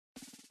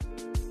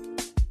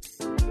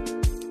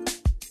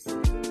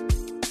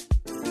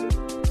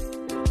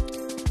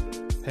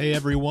Hey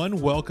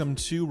everyone, welcome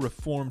to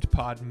Reformed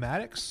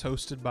Podmatics,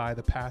 hosted by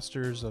the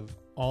pastors of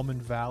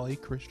Almond Valley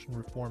Christian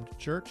Reformed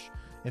Church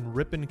in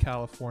Ripon,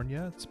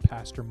 California. It's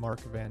Pastor Mark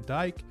Van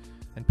Dyke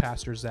and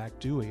Pastor Zach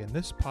Dewey, and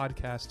this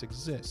podcast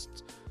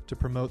exists to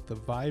promote the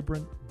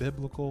vibrant,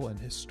 biblical, and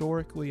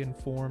historically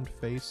informed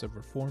face of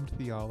Reformed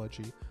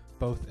theology,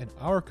 both in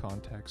our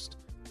context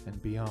and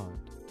beyond.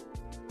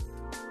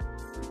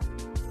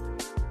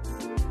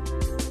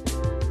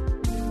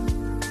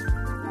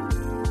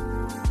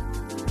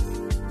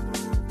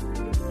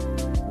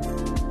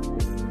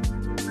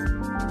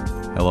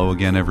 Hello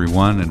again,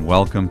 everyone, and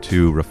welcome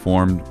to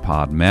Reformed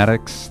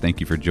Podmatics. Thank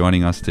you for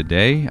joining us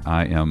today.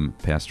 I am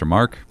Pastor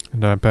Mark.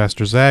 And I'm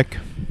Pastor Zach.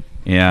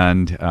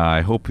 And I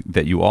hope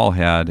that you all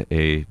had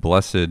a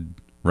blessed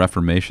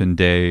Reformation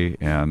Day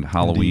and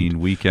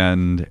Halloween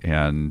weekend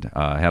and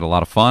had a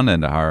lot of fun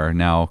and are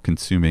now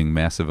consuming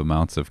massive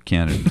amounts of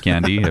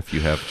candy if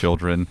you have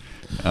children,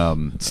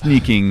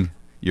 sneaking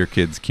your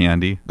kids'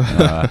 candy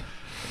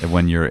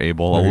when you're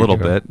able, a little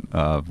bit.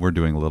 We're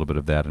doing a little bit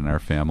of that in our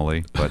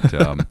family,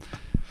 but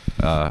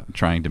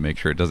trying to make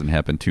sure it doesn't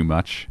happen too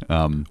much.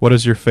 What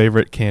is your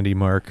favorite candy,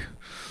 Mark?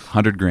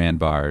 100 grand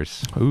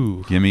bars.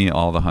 Ooh. Give me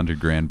all the 100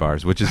 grand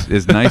bars, which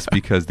is nice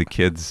because the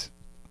kids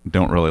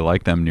don't really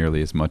like them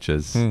nearly as much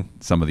as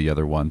some of the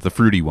other ones. The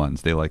fruity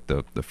ones. They like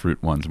the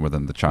fruit ones more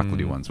than the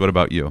chocolatey ones. What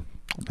about you?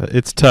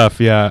 It's tough,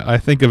 yeah. I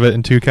think of it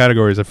in two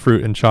categories of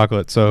fruit and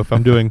chocolate. So if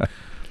I'm doing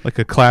like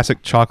a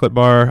classic chocolate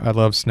bar, I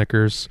love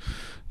Snickers.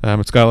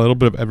 It's got a little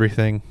bit of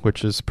everything,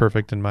 which is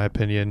perfect in my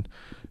opinion.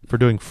 For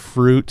doing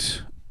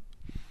fruit,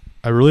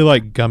 I really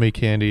like gummy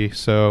candy.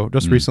 So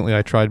just recently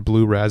I tried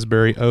blue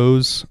raspberry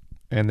O's,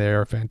 and they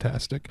are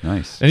fantastic.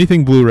 Nice.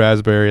 Anything blue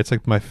raspberry, it's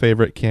like my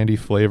favorite candy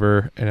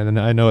flavor. And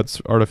I know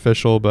it's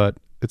artificial, but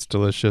it's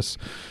delicious.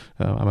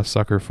 I'm a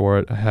sucker for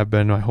it. I have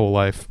been my whole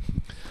life.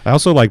 I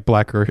also like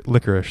black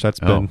licorice. That's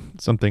been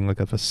something like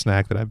a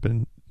snack that I've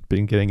been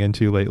getting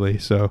into lately.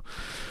 So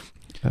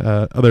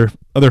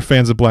other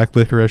fans of black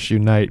licorice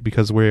unite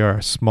because we are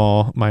a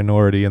small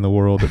minority in the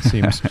world, it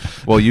seems.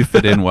 Well, you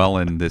fit in well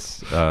in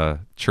this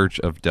Church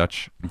of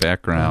Dutch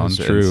background.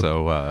 That's true. And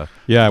so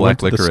yeah, I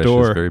black went to the licorice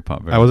store. is very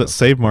popular. I was at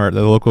Save Mart,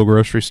 the local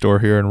grocery store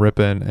here in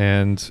Ripon,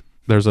 and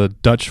there's a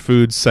Dutch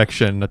food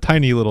section, a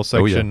tiny little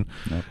section,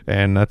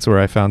 and that's where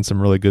I found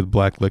some really good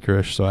black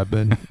licorice, so I've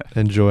been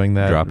enjoying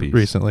that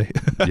recently.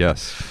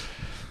 Yes.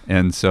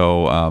 And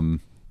so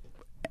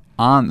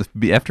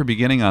after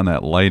beginning on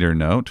that lighter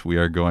note, we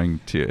are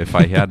going to, if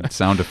I had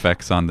sound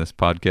effects on this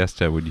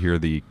podcast, I would hear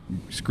the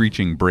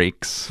screeching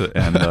brakes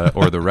and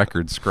or the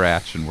record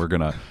scratch, and we're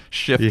going to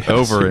shift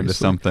over into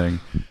something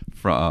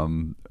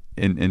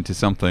into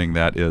something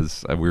that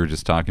is, we were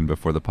just talking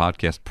before the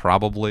podcast,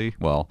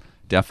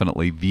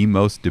 definitely the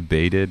most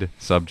debated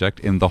subject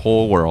in the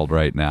whole world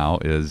right now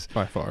is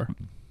by far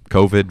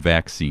COVID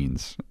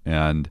vaccines.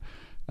 And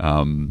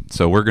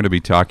so we're going to be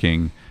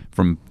talking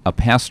from a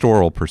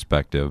pastoral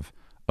perspective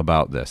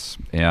about this.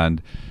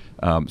 And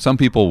some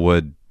people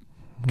would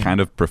kind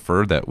of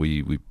prefer that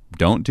we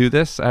don't do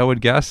this, I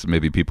would guess.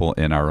 Maybe people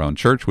in our own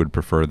church would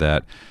prefer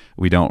that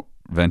we don't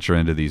venture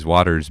into these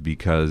waters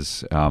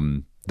because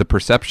the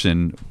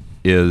perception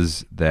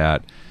is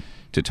that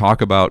to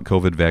talk about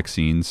COVID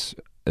vaccines,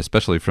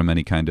 especially from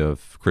any kind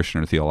of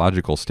Christian or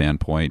theological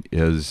standpoint,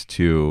 it's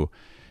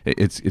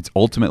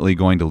ultimately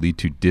going to lead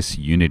to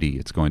disunity.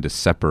 It's going to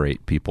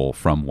separate people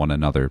from one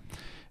another.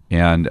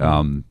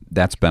 And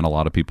that's been a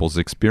lot of people's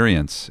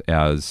experience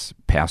as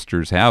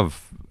pastors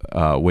have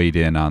weighed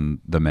in on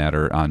the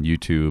matter on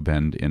YouTube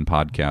and in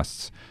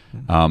podcasts.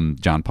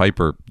 John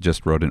Piper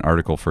just wrote an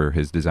article for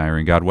his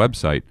Desiring God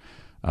website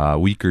a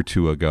week or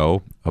two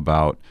ago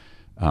about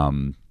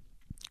the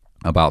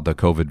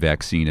COVID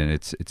vaccine, and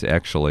it's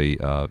actually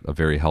a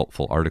very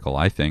helpful article,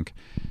 I think.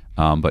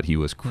 But he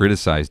was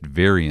criticized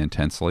very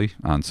intensely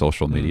on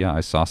social media.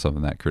 I saw some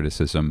of that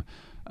criticism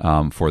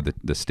for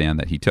the stand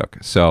that he took.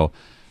 So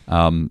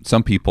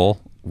some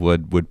people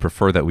would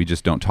prefer that we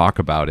just don't talk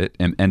about it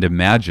and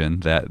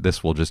imagine that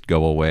this will just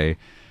go away.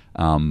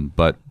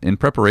 But in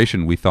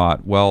preparation, we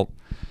thought, well,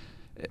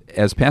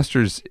 as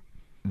pastors,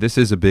 this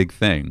is a big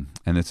thing,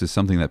 and this is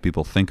something that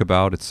people think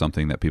about. It's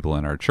something that people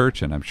in our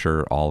church, and I'm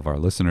sure all of our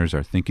listeners,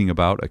 are thinking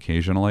about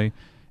occasionally.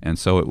 And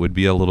so it would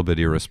be a little bit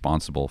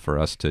irresponsible for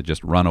us to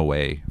just run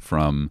away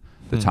from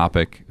the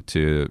topic,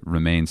 to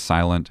remain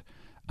silent,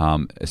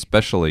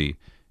 especially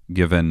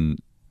given,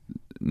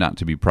 not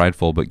to be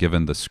prideful, but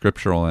given the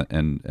scriptural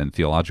and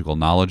theological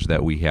knowledge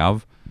that we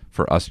have,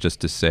 for us just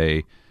to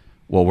say,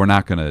 well, we're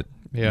not going to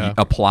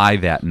apply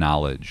that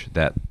knowledge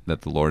that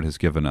the Lord has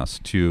given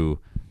us to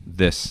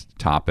this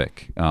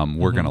topic.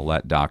 We're going to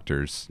let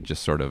doctors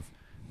just sort of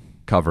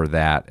cover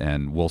that,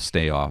 and we'll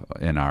stay off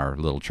in our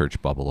little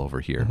church bubble over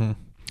here.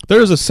 There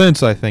is a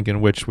sense, I think,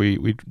 in which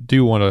we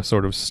do want to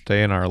sort of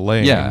stay in our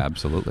lane. Yeah,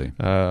 absolutely.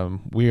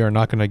 We are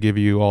not going to give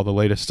you all the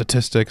latest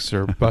statistics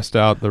or bust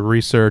out the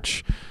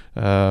research.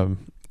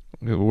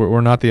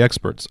 We're not the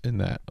experts in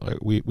that.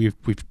 We've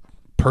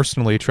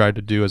personally tried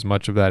to do as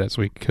much of that as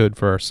we could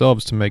for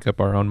ourselves to make up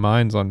our own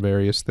minds on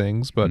various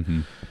things. But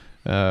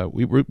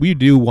we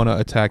do want to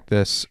attack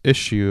this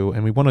issue,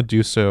 and we want to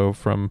do so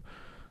from,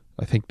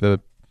 I think, the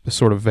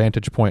sort of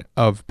vantage point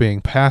of being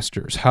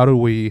pastors. How do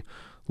we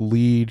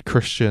lead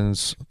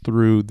Christians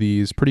through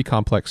these pretty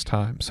complex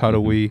times? How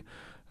do we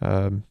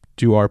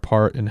do our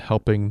part in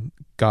helping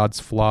God's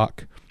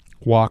flock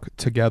walk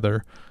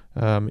together,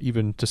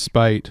 even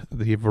despite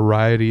the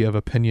variety of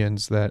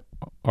opinions that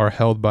are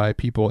held by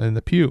people in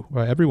the pew,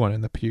 by everyone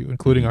in the pew,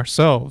 including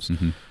ourselves?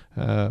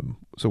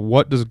 So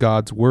what does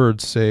God's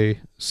word say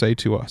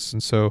to us?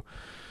 And so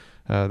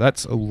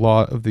that's a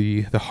lot of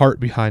the heart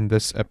behind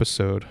this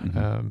episode.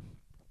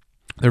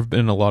 There have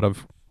been a lot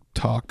of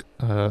talk.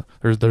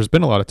 There's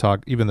been a lot of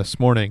talk even this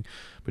morning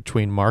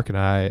between Mark and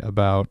I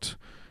about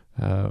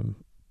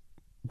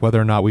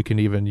whether or not we can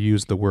even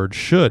use the word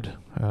should.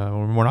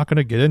 We're not going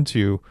to get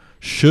into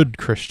should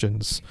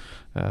Christians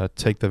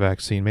take the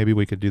vaccine. Maybe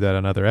we could do that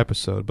another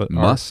episode. But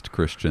must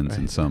Christians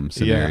in some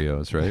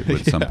scenarios, right?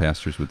 But some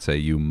pastors would say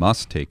you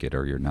must take it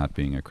or you're not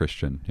being a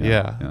Christian.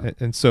 Yeah.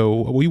 And so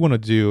what we want to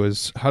do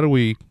is how do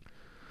we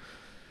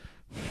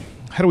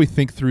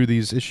think through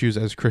these issues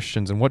as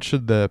Christians, and what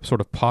should the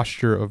sort of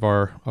posture of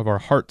our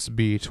hearts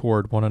be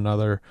toward one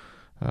another,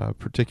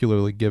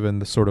 particularly given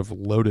the sort of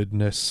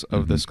loadedness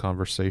of this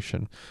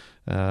conversation.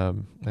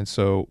 And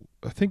so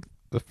I think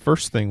the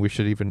first thing we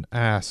should even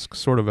ask,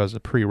 sort of as a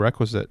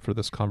prerequisite for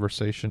this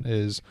conversation,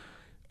 is,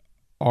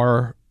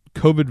 are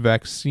COVID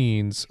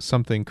vaccines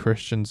something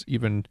Christians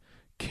even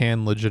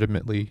can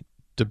legitimately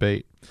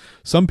debate?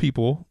 Some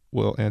people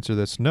will answer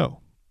this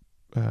no,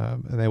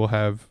 and they will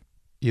have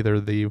either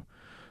the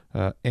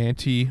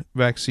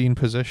anti-vaccine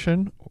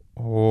position,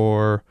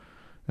 or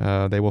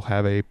they will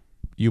have a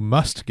you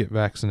must get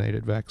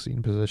vaccinated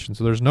vaccine position.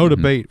 So there's no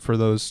debate for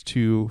those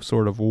two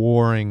sort of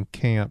warring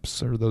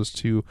camps, or those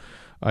two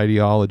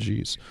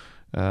ideologies.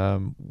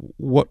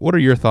 What are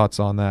your thoughts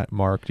on that,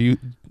 Mark? Do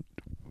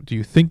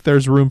you think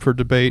there's room for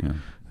debate,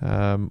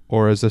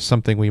 or is this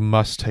something we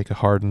must take a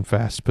hard and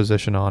fast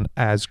position on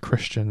as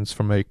Christians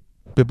from a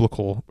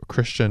biblical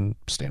Christian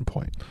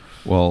standpoint?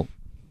 Well,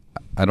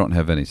 I don't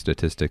have any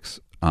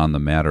statistics on the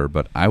matter,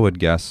 but I would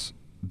guess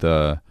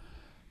the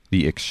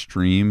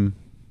extreme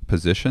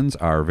positions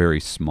are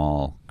very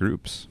small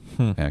groups,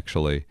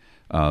 actually,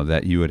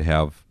 that you would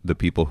have the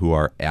people who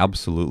are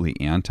absolutely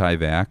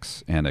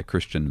anti-vax and a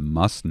Christian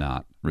must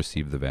not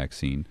receive the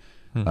vaccine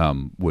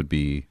would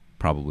be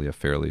probably a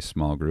fairly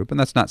small group. And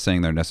that's not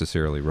saying they're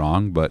necessarily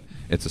wrong, but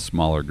it's a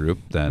smaller group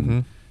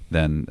than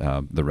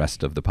the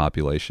rest of the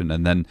population.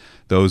 And then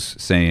those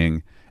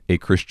saying a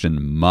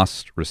Christian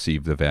must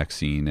receive the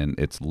vaccine, and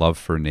it's love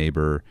for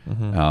neighbor.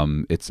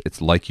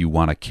 It's like you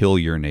want to kill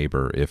your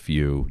neighbor if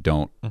you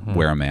don't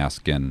wear a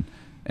mask and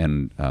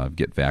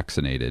get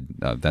vaccinated.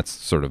 That's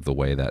sort of the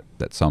way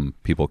that some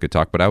people could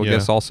talk. But I would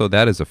guess also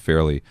that is a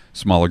fairly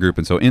smaller group.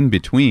 And so in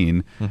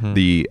between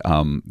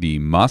the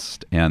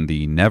must and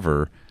the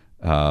never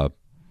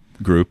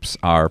groups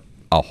are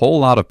a whole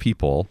lot of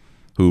people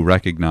who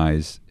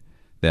recognize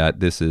that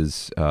this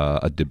is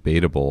a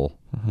debatable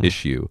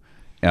issue.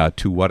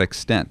 To what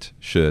extent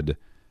should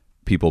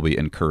people be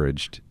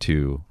encouraged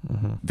to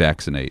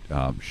vaccinate?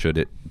 Should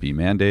it be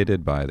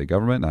mandated by the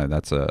government?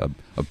 That's a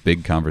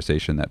big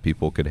conversation that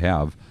people could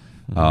have.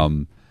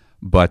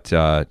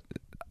 But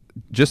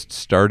just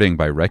starting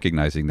by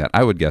recognizing that,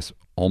 I would guess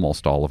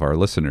almost all of our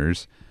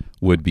listeners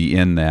would be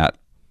in that,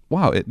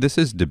 wow, this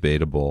is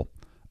debatable.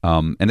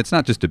 And it's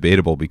not just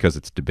debatable because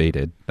it's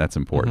debated. That's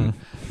important.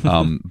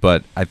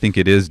 But I think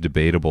it is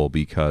debatable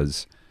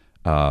because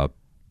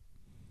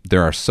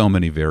there are so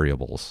many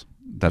variables.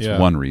 That's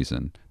one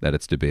reason that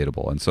it's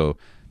debatable. And so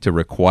to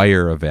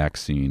require a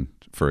vaccine,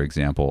 for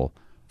example,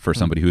 for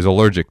somebody who's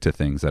allergic to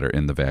things that are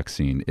in the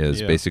vaccine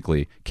is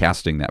basically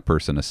casting that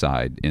person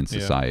aside in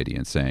society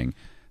and saying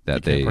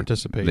that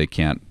they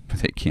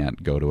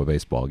can't go to a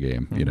baseball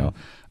game, you know,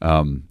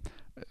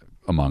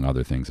 among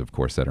other things, of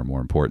course, that are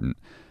more important.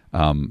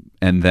 And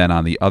then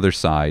on the other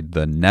side,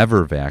 the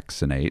never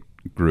vaccinate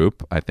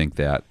group, I think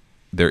that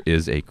there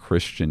is a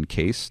Christian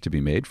case to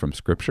be made from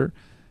Scripture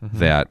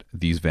that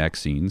these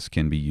vaccines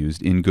can be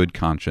used in good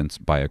conscience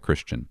by a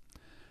Christian.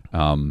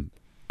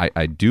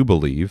 I do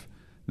believe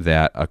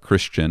that a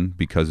Christian,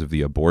 because of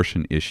the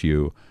abortion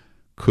issue,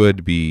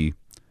 could be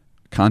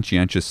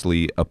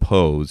conscientiously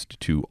opposed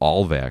to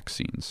all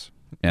vaccines,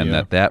 and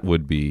that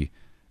would be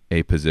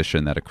a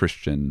position that a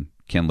Christian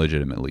can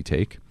legitimately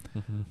take.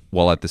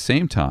 While at the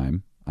same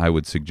time, I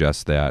would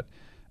suggest that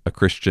a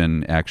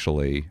Christian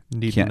actually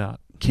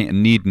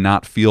need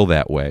not feel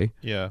that way,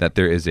 that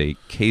there is a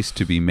case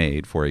to be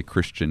made for a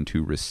Christian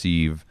to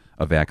receive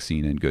a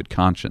vaccine in good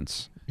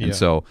conscience. And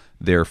so,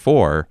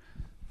 therefore,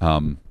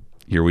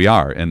 here we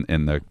are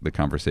in the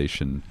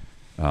conversation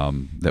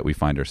that we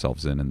find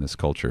ourselves in this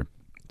culture.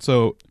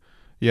 So,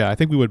 I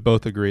think we would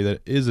both agree that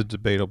it is a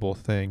debatable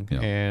thing,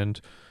 and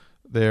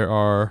there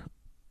are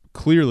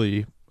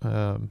clearly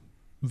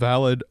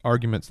valid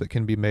arguments that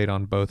can be made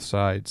on both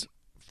sides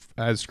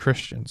as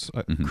Christians,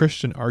 Mhm.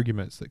 Christian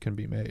arguments that can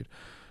be made.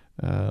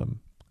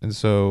 And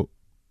so,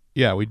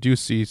 yeah, we do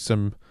see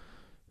some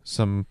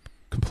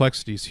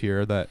complexities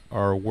here that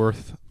are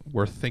worth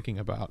thinking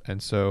about.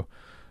 And so,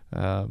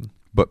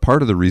 But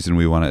part of the reason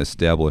we want to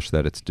establish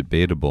that it's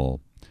debatable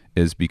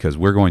is because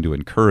we're going to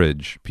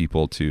encourage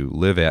people to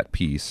live at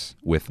peace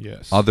with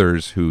yes,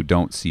 others who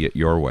don't see it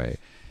your way.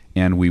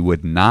 And we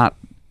would not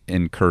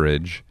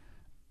encourage,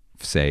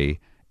 say,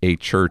 a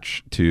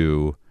church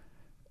to,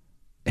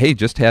 hey,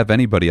 just have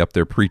anybody up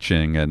there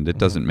preaching, and it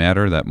doesn't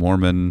matter that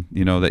Mormon,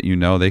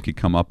 they could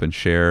come up and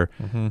share,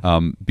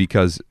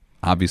 because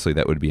obviously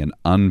that would be an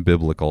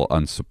unbiblical,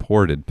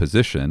 unsupported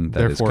position that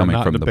Therefore, is coming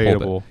not from the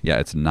debatable. pulpit. Yeah,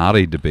 it's not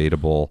a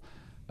debatable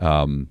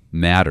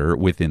matter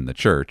within the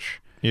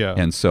church. Yeah.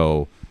 And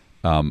so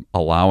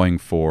allowing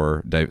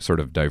for sort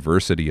of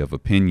diversity of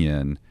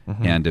opinion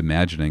and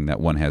imagining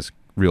that one has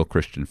real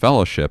Christian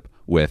fellowship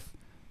with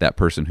that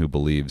person who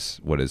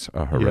believes what is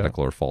a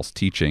heretical or false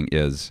teaching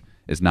is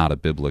not a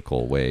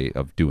biblical way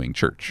of doing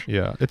church.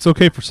 Yeah. It's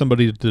okay for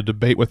somebody to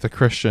debate with a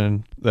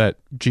Christian that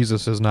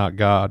Jesus is not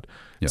God.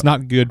 It's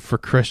not good for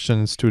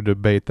Christians to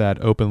debate that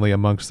openly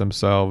amongst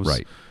themselves.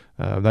 Right.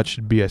 That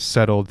should be a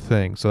settled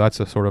thing. So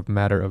that's a sort of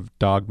matter of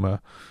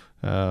dogma.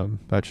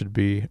 That should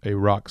be a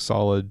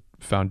rock-solid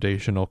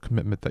foundational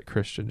commitment that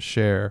Christians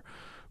share,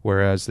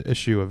 whereas the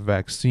issue of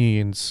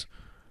vaccines,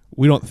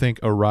 we don't think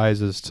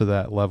arises to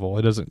that level.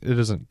 It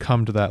doesn't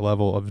come to that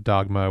level of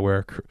dogma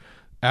where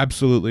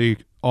absolutely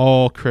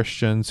all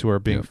Christians who are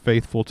being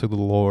faithful to the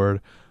Lord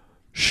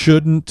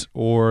shouldn't,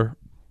 or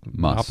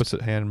Must.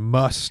 opposite hand,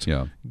 must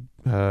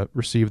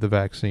receive the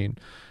vaccine.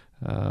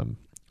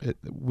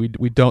 We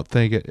don't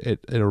think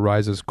it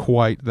arises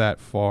quite that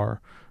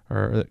far,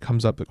 or it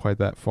comes up quite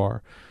that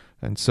far.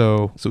 And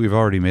so we've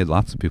already made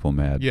lots of people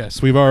mad.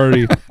 yes, we've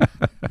already,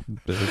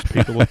 there's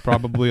people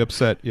probably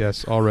upset,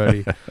 yes,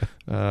 already.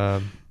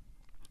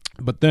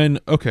 But then,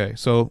 okay,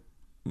 so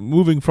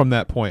moving from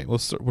that point, we'll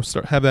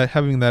start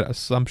having that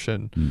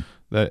assumption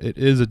that it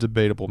is a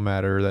debatable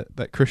matter,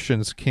 that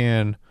Christians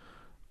can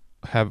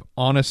have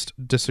honest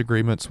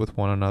disagreements with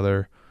one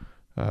another.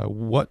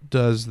 What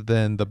does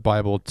then the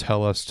Bible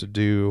tell us to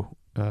do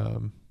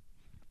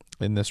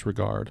in this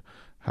regard?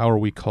 How are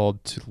we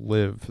called to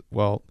live?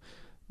 Well,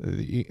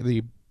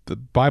 the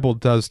Bible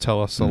does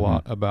tell us a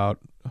lot about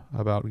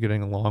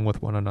getting along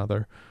with one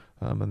another,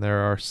 and there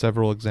are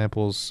several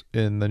examples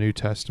in the New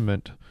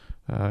Testament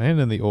and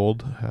in the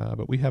Old,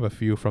 but we have a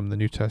few from the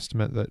New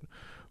Testament that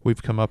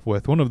we've come up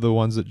with. One of the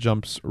ones that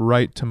jumps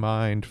right to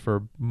mind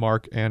for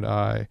Mark and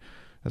I,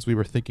 as we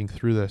were thinking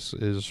through this,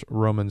 is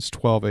Romans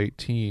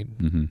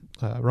 12:18.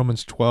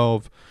 Romans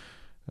 12,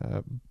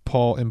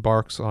 Paul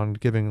embarks on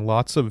giving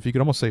lots of, you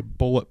could almost say,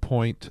 bullet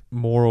point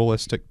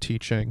moralistic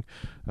teaching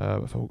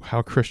of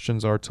how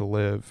Christians are to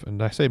live.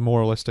 And I say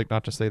moralistic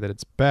not to say that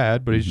it's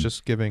bad, but he's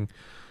just giving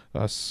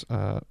us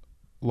a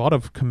lot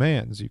of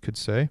commands, you could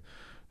say.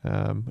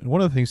 And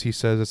one of the things he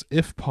says is,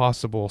 if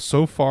possible,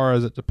 so far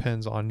as it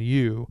depends on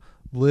you,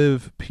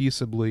 live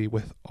peaceably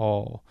with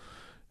all.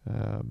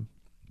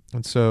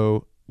 And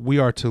so we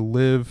are to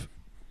live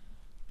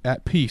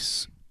at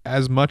peace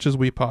as much as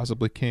we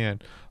possibly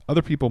can.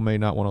 Other people may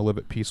not want to live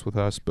at peace with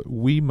us, but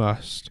we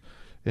must,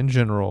 in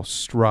general,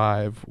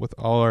 strive with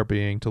all our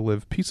being to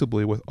live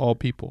peaceably with all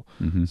people.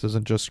 This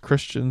isn't just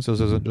Christians. This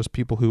isn't just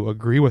people who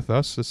agree with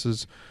us. This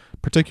is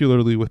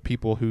particularly with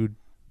people who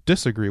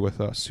disagree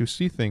with us, who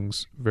see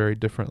things very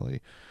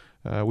differently.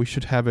 We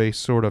should have a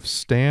sort of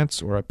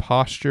stance or a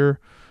posture,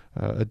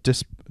 a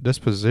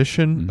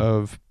disposition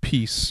of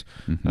peace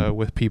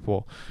with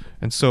people.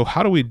 And so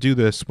how do we do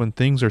this when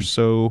things are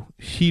so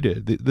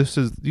heated?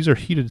 These are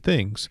heated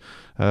things.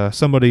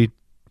 Somebody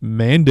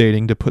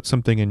mandating to put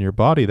something in your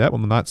body, that will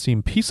not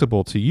seem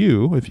peaceable to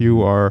you if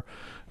you are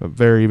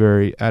very,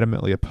 very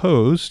adamantly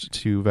opposed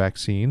to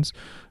vaccines,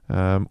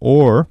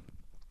 or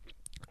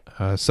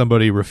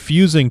somebody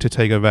refusing to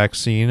take a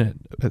vaccine,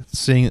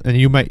 and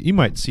you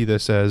might see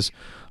this as,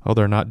 oh,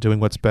 they're not doing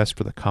what's best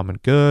for the common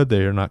good.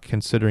 They are not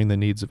considering the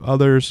needs of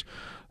others.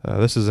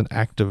 This is an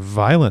act of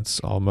violence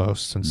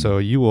almost, and so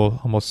you will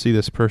almost see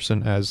this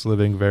person as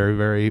living very,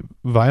 very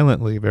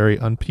violently, very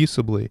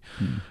unpeaceably.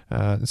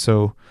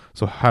 So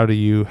how do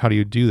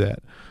you do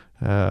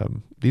that?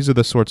 These are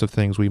the sorts of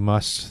things we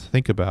must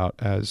think about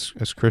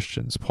as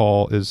Christians.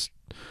 Paul is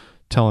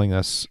telling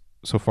us,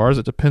 so far as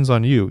it depends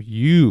on you,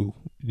 you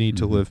need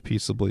to live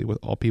peaceably with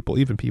all people,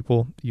 even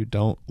people you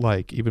don't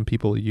like, even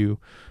people you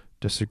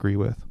disagree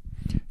with.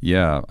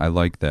 Yeah, I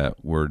like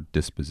that word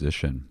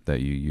disposition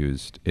that you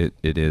used. It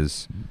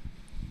is,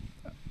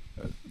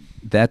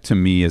 that to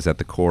me is at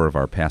the core of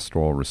our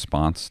pastoral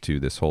response to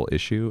this whole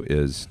issue,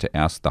 is to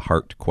ask the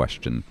heart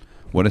question.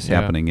 What is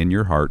happening in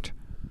your heart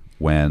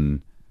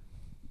when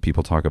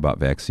people talk about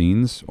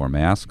vaccines or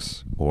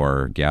masks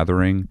or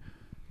gathering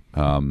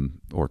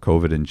or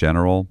COVID in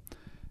general?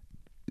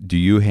 Do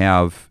you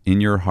have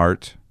in your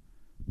heart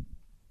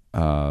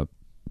a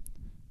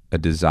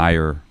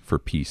desire for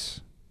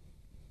peace?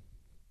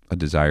 A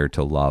desire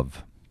to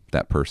love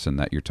that person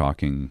that you're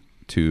talking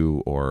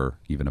to or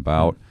even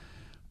about?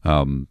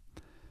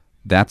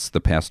 That's the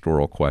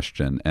pastoral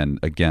question. And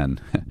again,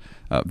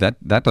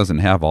 that doesn't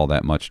have all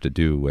that much to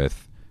do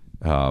with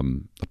a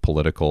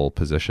political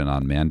position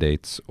on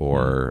mandates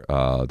or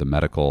the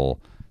medical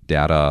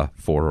data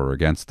for or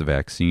against the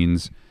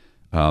vaccines.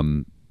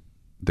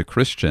 The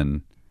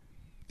Christian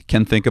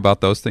can think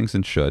about those things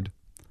and should.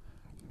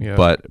 Yeah.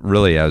 But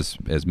really, as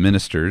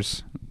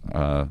ministers,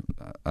 I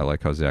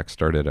like how Zach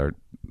started our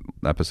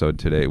episode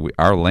today.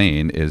 Our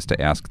lane is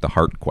to ask the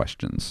heart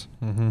questions.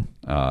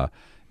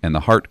 And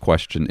the heart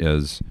question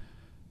is,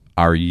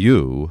 are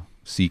you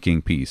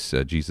seeking peace?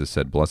 Jesus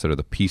said, blessed are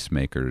the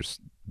peacemakers.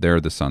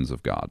 They're the sons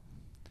of God.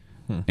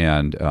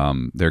 And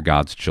they're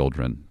God's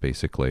children,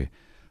 basically.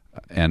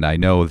 And I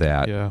know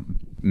that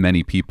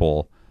many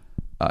people,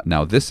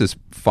 now this is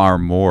far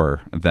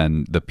more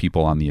than the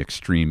people on the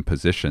extreme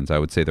positions. I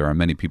would say there are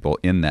many people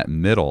in that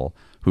middle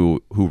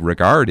who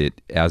regard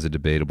it as a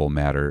debatable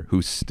matter,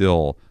 who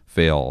still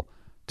fail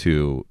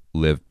to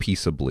live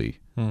peaceably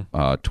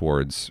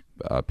towards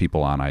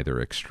people on either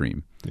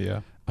extreme.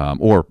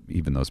 Or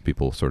even those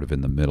people sort of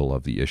in the middle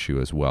of the issue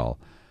as well.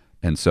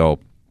 And so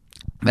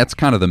that's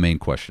kind of the main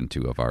question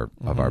too of our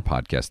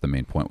podcast. The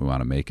main point we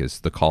want to make is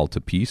the call to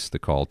peace, the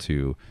call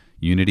to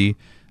unity.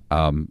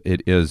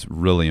 It is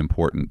really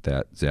important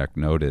that Zach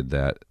noted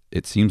that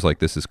it seems like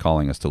this is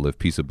calling us to live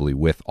peaceably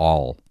with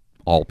all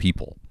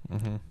people,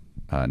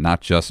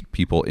 not just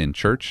people in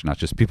church, not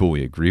just people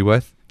we agree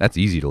with. That's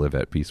easy to live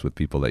at peace with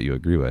people that you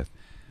agree with.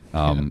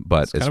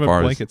 But it's as kind of far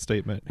a blanket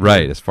statement,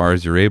 right? As far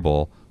as you're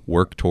able,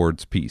 work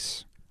towards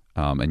peace,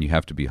 and you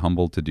have to be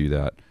humble to do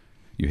that.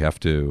 You have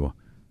to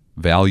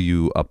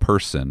value a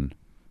person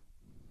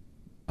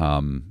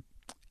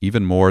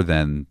even more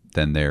than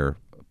their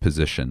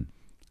position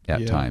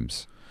at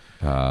times.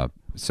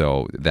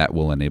 So that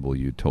will enable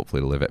you to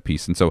hopefully to live at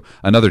peace. And so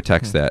another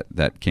text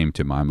that came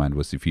to my mind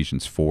was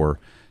Ephesians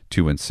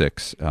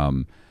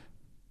 4:2-6.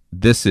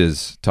 This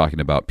is talking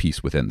about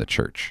peace within the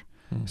church.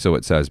 So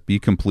it says, be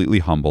completely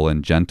humble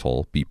and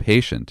gentle, be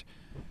patient,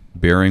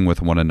 bearing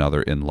with one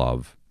another in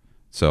love.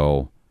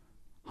 So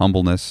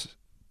humbleness,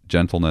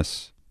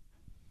 gentleness,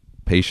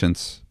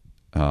 patience,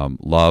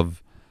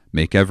 love,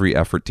 make every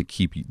effort to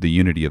keep the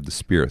unity of the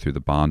Spirit through the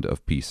bond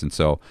of peace. And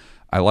so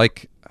I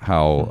like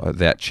how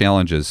that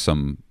challenges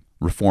some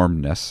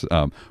reformedness.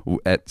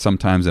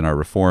 Sometimes in our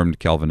reformed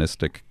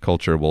Calvinistic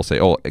culture, we'll say,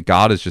 oh,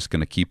 God is just going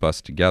to keep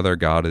us together.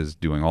 God is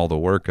doing all the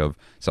work of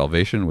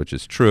salvation, which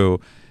is true.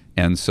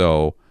 And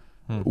so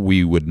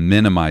we would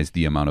minimize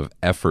the amount of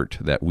effort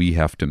that we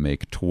have to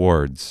make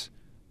towards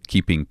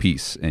keeping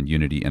peace and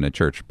unity in a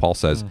church. Paul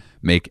says,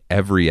 make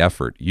every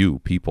effort, you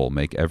people,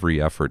 make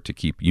every effort to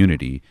keep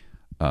unity,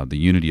 the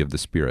unity of the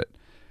Spirit.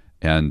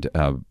 And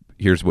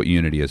here's what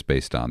unity is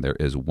based on. There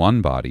is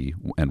one body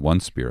and one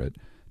Spirit,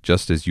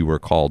 just as you were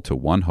called to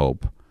one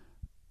hope.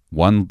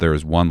 There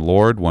is one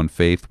Lord, one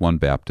faith, one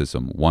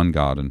baptism, one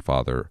God and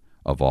Father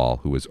of all,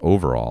 who is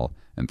over all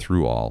and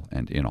through all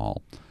and in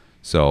all.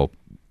 So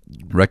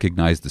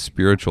recognize the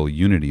spiritual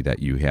unity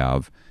that you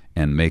have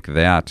and make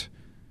that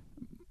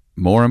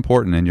more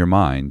important in your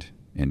mind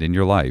and in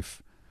your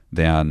life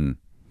than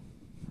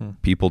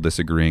people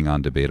disagreeing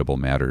on debatable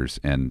matters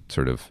and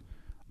sort of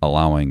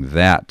allowing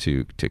that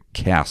to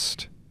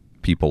cast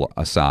people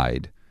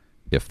aside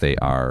if they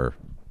are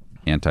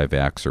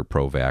anti-vax or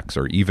pro-vax,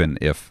 or even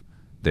if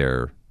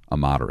they're a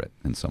moderate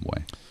in some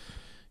way.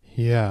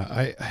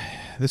 Yeah,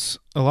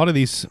 a lot of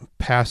these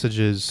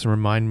passages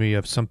remind me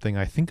of something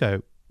I think I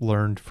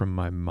learned from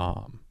my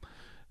mom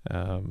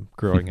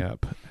growing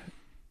up.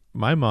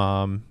 My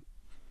mom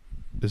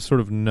is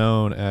sort of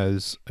known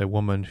as a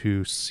woman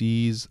who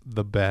sees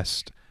the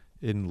best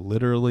in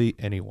literally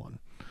anyone,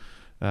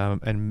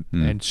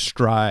 and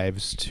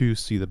strives to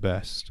see the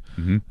best,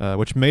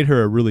 which made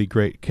her a really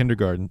great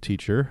kindergarten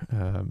teacher,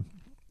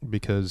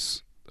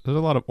 because there's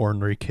a lot of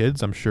ordinary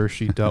kids I'm sure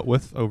she dealt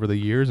with over the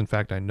years. In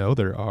fact, I know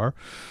there are.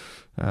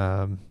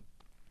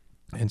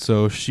 And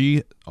so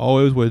she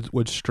always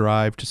would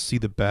strive to see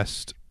the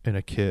best in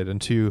a kid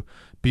and to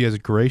be as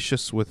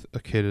gracious with a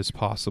kid as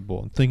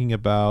possible, and thinking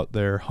about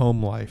their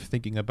home life,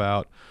 thinking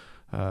about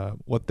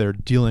what they're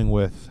dealing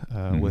with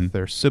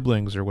their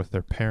siblings or with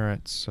their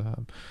parents.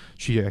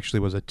 She actually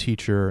was a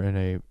teacher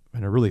in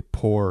a really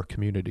poor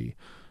community.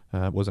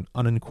 It was an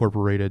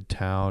unincorporated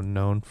town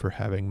known for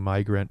having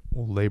migrant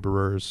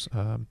laborers.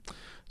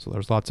 So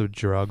there's lots of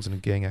drugs and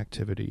gang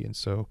activity. And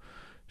so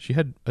she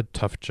had a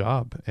tough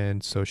job.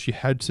 And so she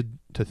had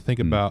to think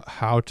about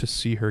how to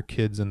see her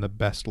kids in the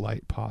best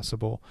light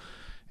possible.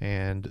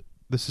 And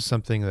this is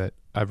something that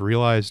I've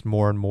realized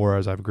more and more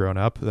as I've grown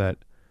up, that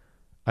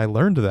I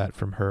learned that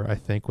from her, I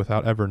think,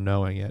 without ever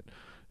knowing it.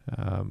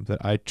 That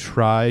I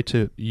try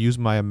to use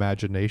my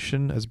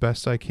imagination as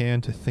best I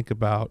can to think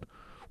about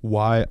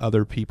why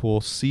other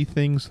people see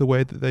things the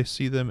way that they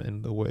see them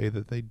and the way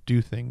that they do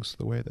things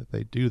the way that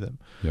they do them.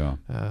 Yeah.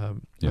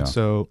 And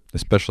so,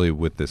 especially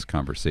with this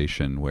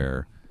conversation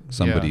where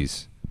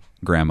somebody's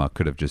grandma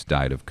could have just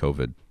died of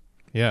COVID.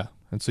 Yeah.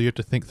 And so you have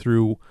to think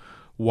through,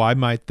 why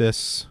might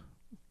this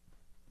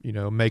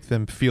make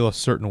them feel a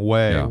certain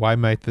way? Yeah. Why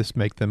might this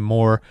make them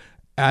more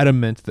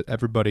adamant that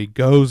everybody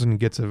goes and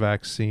gets a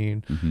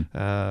vaccine?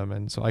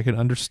 And so I can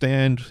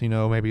understand,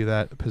 maybe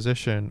that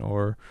position,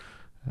 or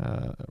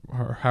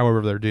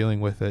however they're dealing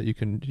with it. You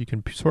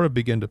can sort of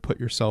begin to put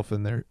yourself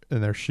in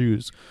their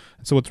shoes.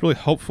 And so what's really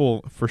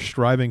helpful for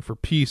striving for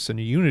peace and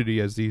unity,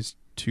 as these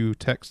two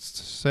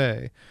texts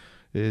say,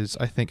 is,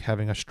 I think,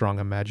 having a strong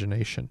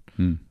imagination,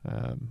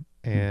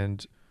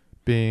 and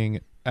being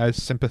as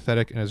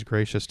sympathetic and as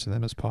gracious to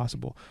them as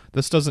possible.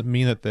 This doesn't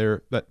mean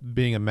that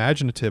being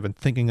imaginative and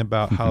thinking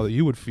about how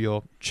you would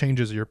feel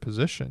changes your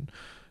position.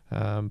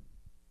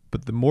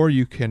 But the more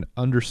you can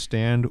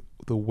understand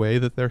the way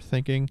that they're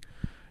thinking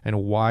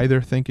and why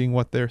they're thinking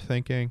what they're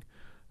thinking,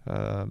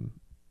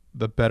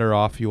 the better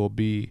off you will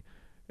be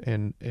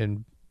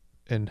in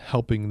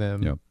helping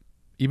them. Yep.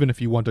 Even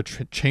if you want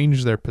to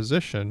change their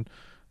position,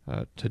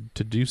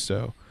 to do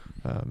so.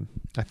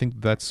 I think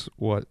that's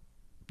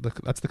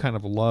the kind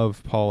of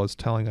love Paul is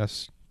telling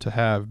us to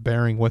have,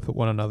 bearing with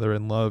one another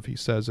in love. He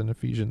says in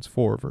Ephesians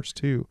 4, verse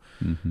 2,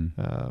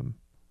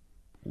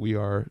 we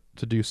are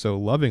to do so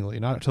lovingly,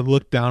 not to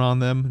look down on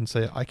them and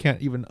say, I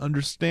can't even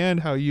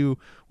understand how you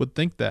would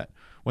think that.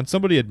 When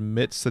somebody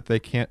admits that they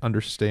can't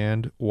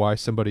understand why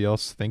somebody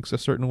else thinks a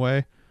certain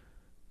way,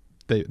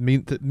 it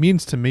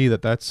means to me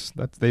that's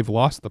they've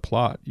lost the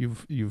plot.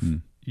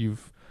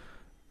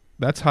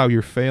 That's how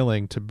you're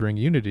failing to bring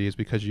unity, is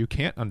because you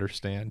can't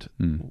understand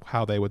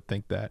how they would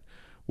think that.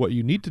 What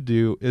you need to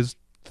do is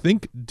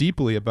think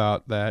deeply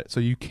about that so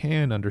you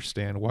can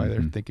understand why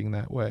they're thinking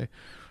that way.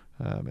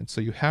 And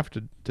so you have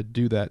to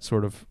do that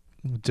sort of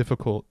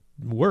difficult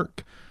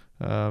work.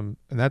 And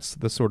that's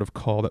the sort of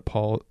call that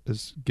Paul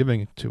is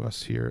giving to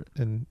us here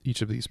in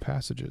each of these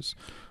passages.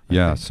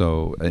 Yeah,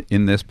 so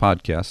in this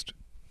podcast,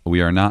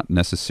 we're not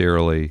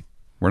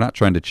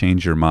trying to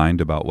change your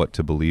mind about what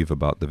to believe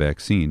about the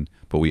vaccine,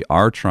 but we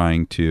are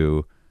trying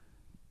to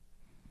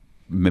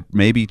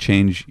maybe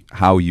change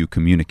how you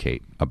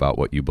communicate about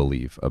what you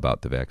believe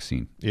about the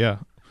vaccine. Yeah.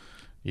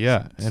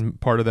 Yeah,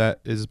 and part of that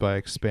is by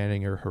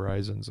expanding your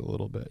horizons a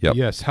little bit. Yep.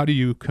 Yes, how do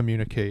you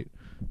communicate?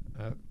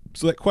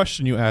 So that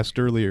question you asked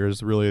earlier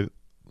is really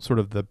sort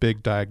of the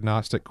big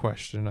diagnostic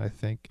question, I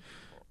think.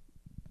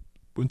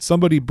 When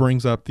somebody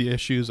brings up the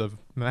issues of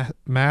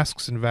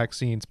masks and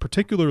vaccines,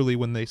 particularly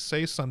when they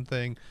say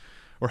something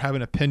or have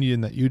an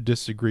opinion that you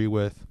disagree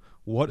with,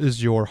 what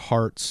is your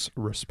heart's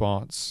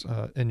response?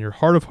 In your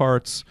heart of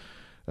hearts,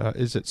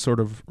 is it sort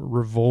of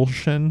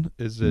revulsion?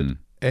 Is it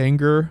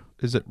anger?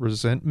 Is it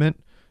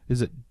resentment?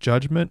 Is it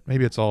judgment?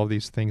 Maybe it's all of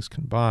these things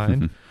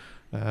combined.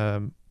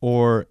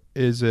 Or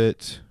is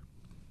it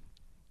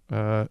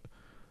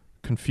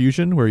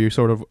confusion, where you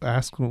sort of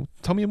ask, well,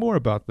 tell me more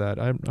about that.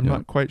 I'm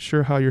not quite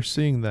sure how you're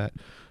seeing that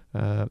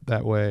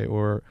that way.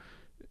 Or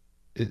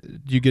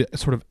you get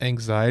sort of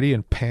anxiety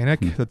and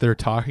panic that they're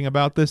talking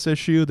about this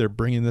issue. They're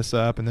bringing this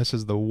up, and this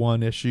is the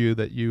one issue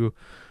that you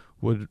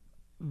would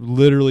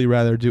literally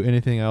rather do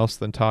anything else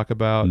than talk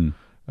about.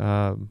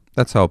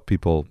 That's how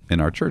people in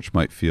our church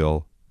might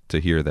feel to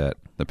hear that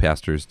the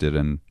pastors did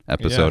an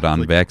episode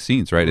on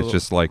vaccines, right? It's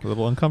just like a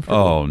little uncomfortable.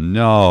 Oh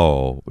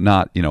no,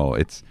 not,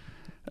 it's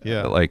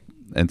like,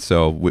 and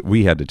so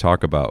we had to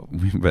talk about,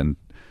 we've been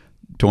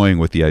toying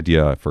with the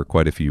idea for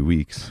quite a few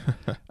weeks.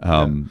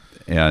 And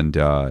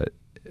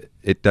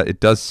it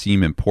does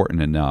seem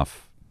important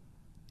enough.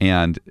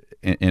 And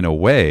in a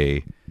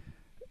way,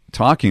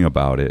 talking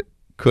about it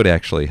could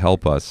actually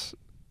help us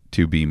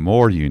to be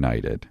more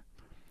united.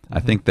 I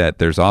think that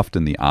there's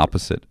often the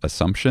opposite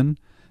assumption,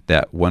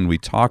 that when we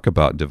talk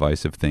about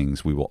divisive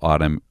things, we will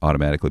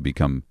automatically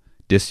become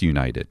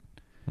disunited.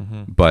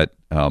 But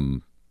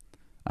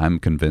I'm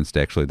convinced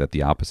actually that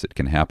the opposite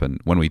can happen.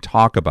 When we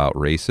talk about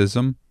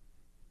racism,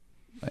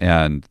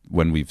 and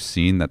when we've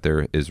seen that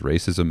there is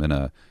racism in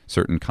a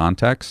certain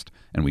context,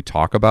 and we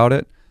talk about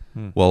it,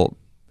 well,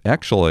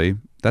 actually,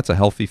 that's a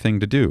healthy thing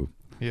to do.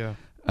 Yeah.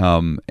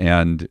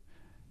 And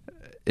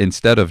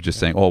instead of just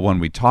saying, when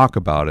we talk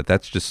about it,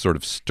 that's just sort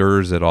of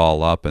stirs it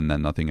all up and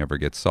then nothing ever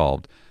gets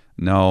solved.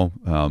 No,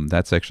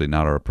 that's actually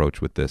not our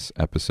approach with this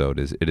episode.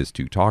 It is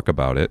to talk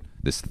about it,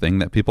 this thing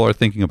that people are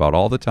thinking about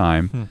all the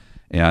time,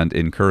 and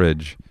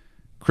encourage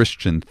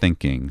Christian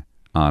thinking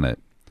on it.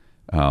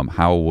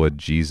 How would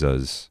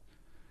Jesus,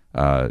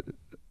 how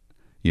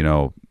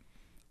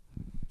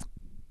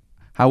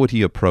would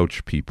he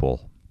approach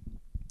people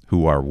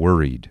who are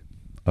worried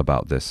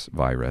about this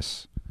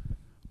virus?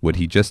 Would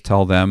he just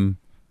tell them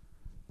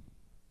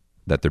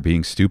that they're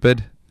being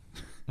stupid?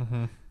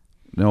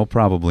 No,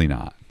 probably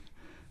not.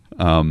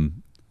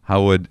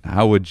 How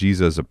would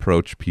Jesus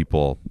approach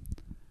people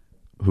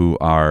who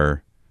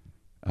are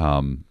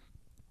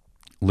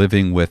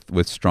living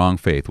with strong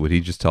faith? Would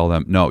he just tell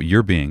them, no,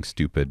 you're being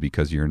stupid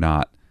because you're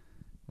not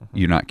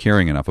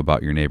caring enough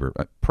about your neighbor?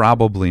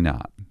 Probably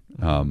not.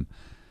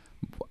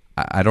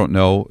 I don't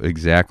know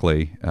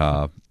exactly.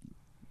 A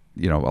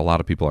lot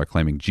of people are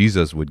claiming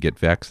Jesus would get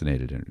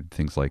vaccinated and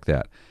things like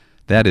that.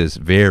 That is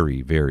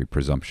very, very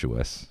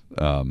presumptuous.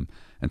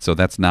 And so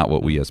that's not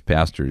what we as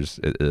pastors,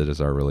 it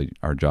is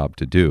our job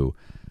to do.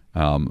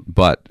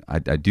 But I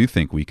do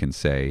think we can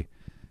say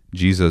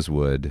Jesus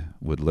would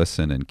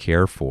listen and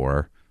care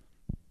for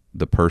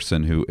the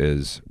person who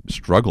is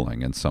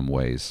struggling in some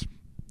ways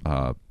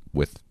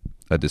with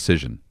a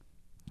decision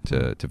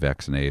to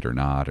vaccinate or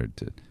not, or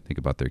to think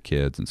about their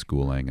kids and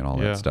schooling and all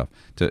that stuff.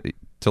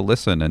 To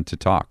listen and to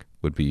talk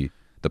would be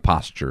the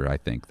posture, I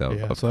think, though,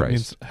 of so Christ. That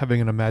means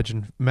having an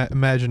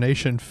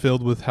imagination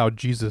filled with how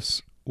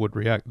Jesus would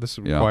react. This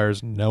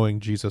requires knowing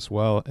Jesus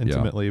well,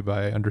 intimately,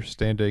 by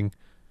understanding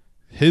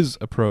his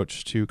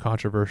approach to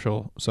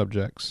controversial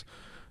subjects.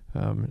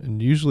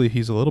 And usually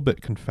he's a little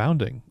bit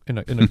confounding in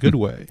a good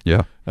way.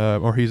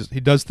 Or he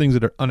does things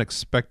that are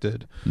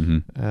unexpected.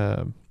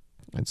 And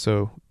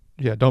so,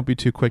 don't be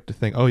too quick to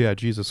think,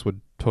 Jesus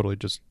would totally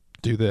just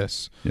do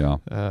this.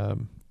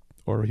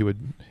 Or he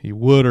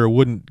would or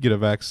wouldn't get a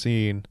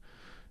vaccine.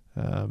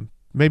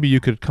 Maybe you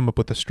could come up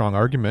with a strong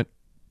argument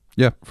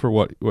for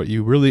what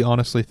you really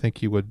honestly think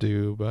he would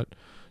do, but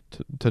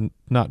to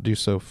not do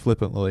so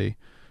flippantly,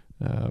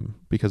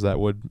 because that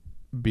would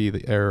be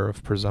the error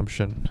of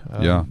presumption.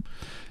 And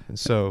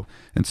so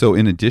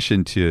in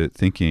addition to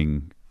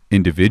thinking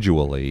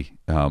individually,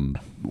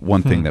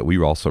 one thing that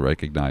we also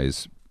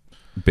recognize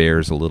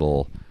bears a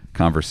little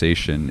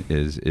conversation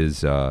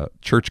is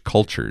church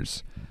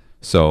cultures.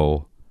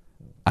 So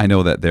I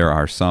know that there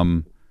are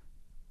some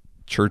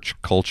church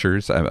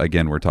cultures,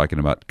 again, we're talking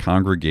about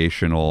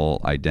congregational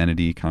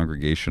identity,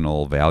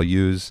 congregational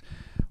values,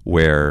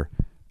 where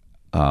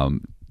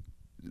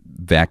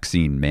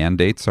vaccine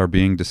mandates are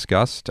being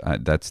discussed.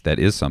 That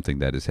is something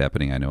that is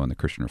happening, I know, in the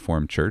Christian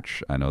Reformed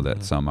Church. I know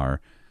that some are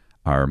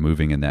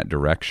moving in that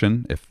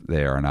direction, if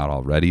they are not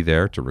already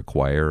there, to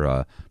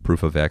require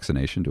proof of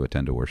vaccination to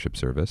attend a worship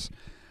service.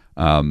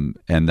 And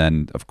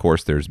then, of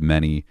course, there's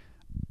many,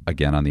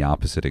 again, on the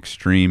opposite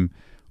extreme,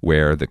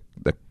 where the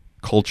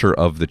culture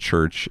of the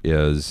church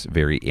is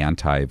very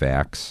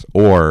anti-vax,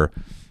 or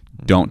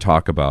don't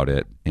talk about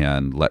it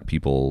and let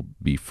people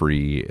be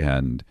free,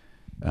 and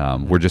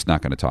we're just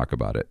not going to talk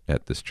about it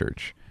at this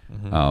church.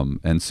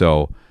 And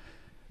so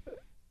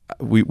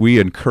we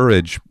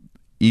encourage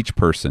each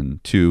person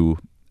to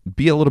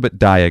be a little bit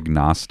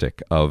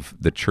diagnostic of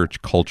the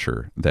church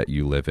culture that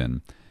you live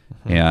in,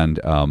 and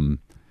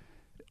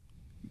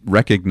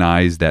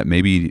recognize that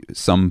maybe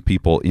some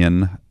people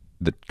in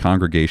the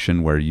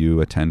congregation where you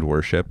attend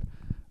worship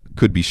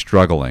could be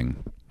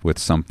struggling with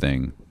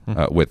something,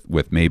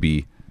 with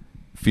maybe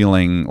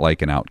feeling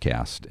like an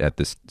outcast at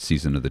this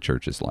season of the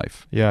church's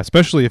life. Yeah,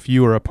 especially if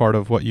you are a part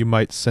of what you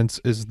might sense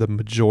is the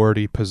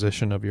majority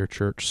position of your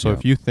church. So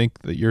if you think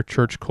that your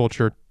church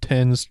culture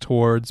tends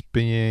towards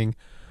being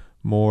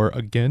more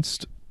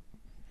against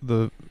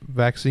the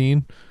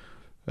vaccine,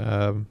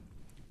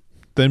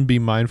 then be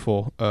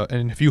mindful.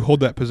 And if you hold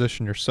that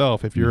position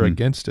yourself, if you're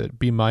against it,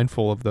 be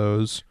mindful of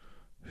those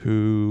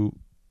who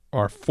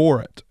are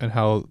for it and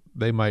how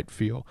they might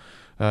feel,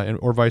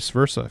 or vice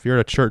versa. If you're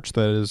at a church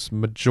that is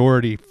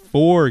majority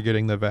for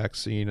getting the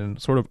vaccine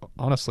and sort of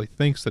honestly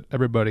thinks that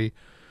everybody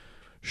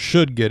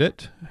should get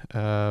it,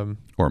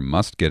 or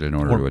must get it in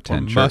order to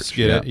attend church. Must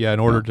get it, in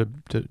order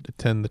to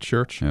attend the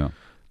church.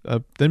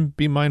 Then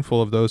be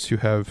mindful of those who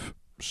have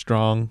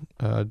strong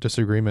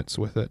disagreements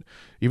with it,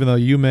 even though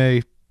you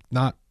may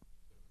not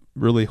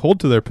really hold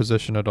to their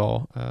position at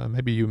all.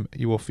 Maybe you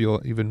will feel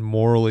even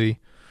morally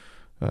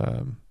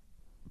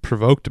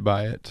provoked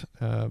by it,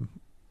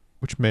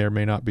 which may or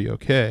may not be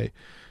okay.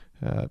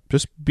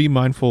 Just be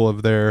mindful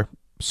of their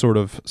sort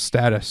of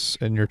status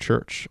in your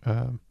church,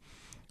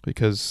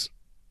 because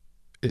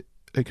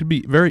it could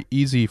be very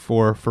easy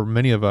for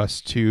many of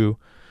us to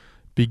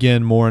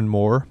begin more and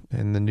more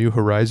in the new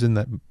horizon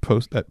that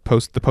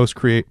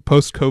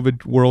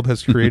post-COVID world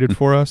has created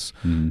for us,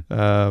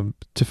 to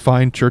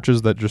find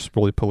churches that just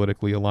really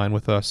politically align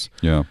with us.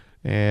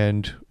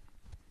 And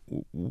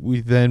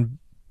we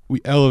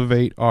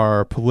elevate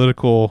our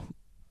political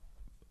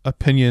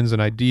opinions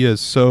and ideas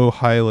so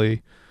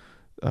highly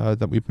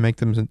that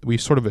we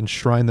sort of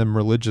enshrine them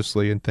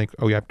religiously and think,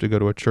 you have to go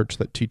to a church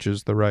that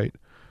teaches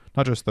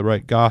not just the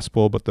right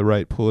gospel, but the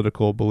right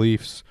political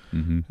beliefs.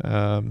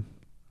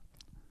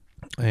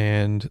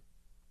 And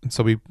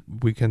so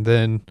we can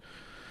then,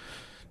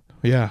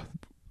 we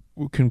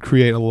can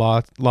create a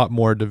lot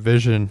more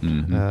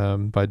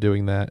division by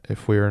doing that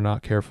if we are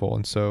not careful.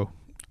 And so,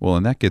 well,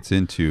 and that gets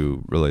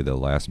into really the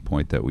last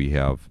point that we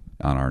have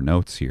on our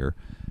notes here,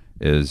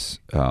 is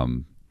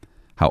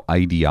how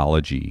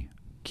ideology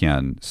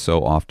can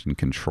so often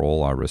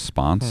control our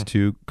response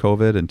to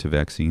COVID and to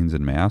vaccines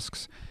and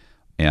masks,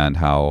 and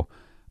how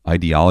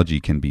ideology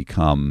can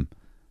become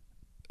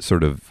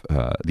sort of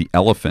the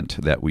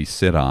elephant that we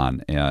sit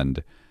on,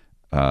 and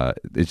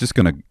it's just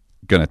going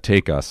to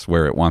take us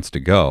where it wants to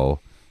go.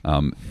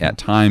 At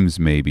times,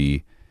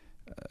 maybe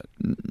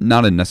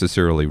not in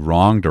necessarily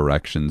wrong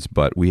directions,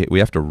 but we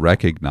have to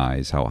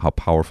recognize how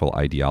powerful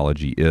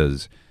ideology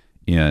is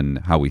in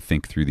how we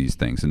think through these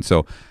things. And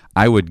so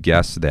I would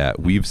guess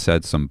that we've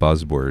said some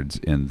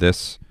buzzwords in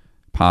this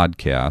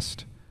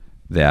podcast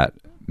that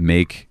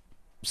make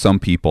some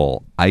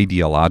people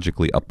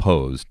ideologically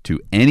opposed to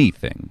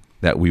anything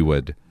that we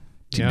would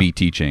be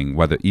teaching,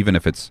 whether even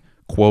if it's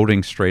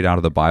quoting straight out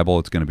of the Bible,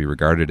 it's going to be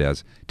regarded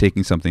as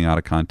taking something out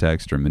of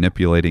context or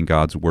manipulating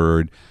God's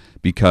word,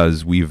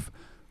 because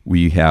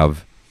we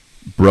have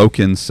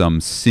broken some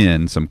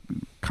sin,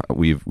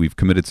 we've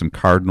committed some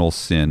cardinal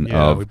sin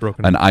of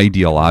an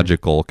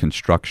ideological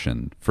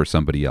construction for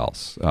somebody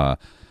else.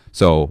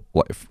 So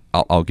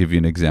I'll give you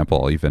an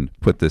example. I'll even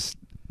put this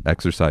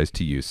exercise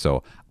to use.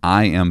 So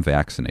I am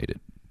vaccinated.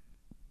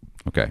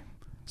 Okay.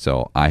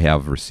 So I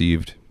have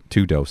received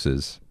 2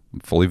 doses. I'm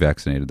fully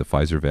vaccinated, the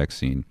Pfizer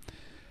vaccine.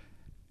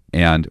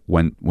 And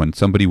when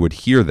somebody would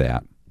hear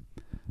that,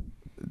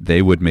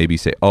 they would maybe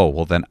say, "Oh,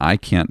 well, then I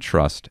can't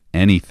trust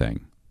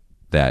anything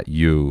that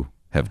you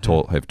have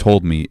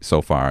told me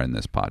so far in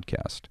this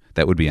podcast."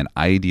 That would be an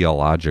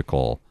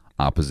ideological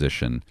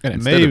opposition. And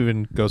it may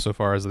even go so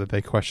far as that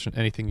they question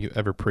anything you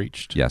ever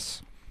preached.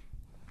 Yes.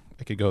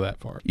 It could go that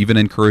far. Even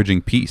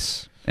encouraging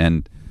peace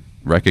and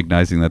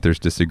recognizing that there's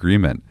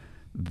disagreement,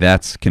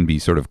 that can be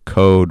sort of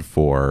code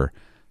for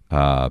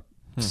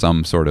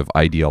some sort of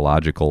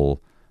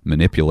ideological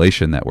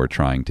manipulation that we're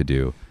trying to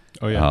do.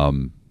 Oh, yeah.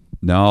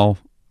 No,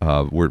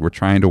 we're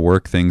trying to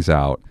work things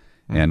out,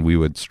 and we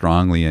would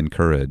strongly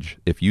encourage,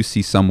 if you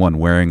see someone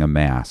wearing a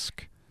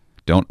mask,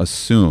 don't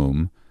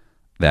assume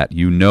that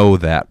you know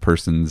that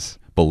person's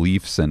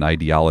beliefs and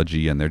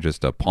ideology and they're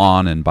just a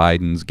pawn in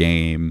Biden's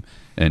game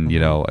and,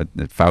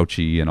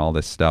 Fauci and all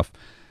this stuff.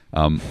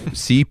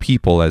 See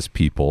people as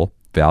people,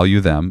 value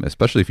them,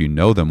 especially if you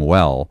know them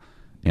well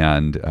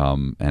and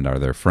are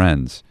their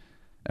friends,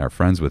 are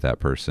friends with that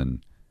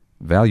person.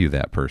 Value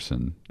that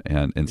person,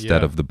 and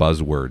instead of the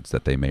buzzwords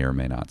that they may or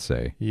may not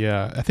say.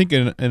 Yeah, I think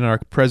in our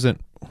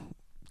present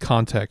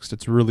context,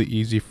 it's really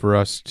easy for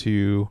us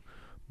to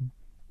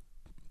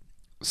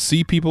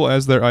see people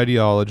as their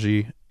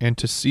ideology and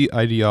to see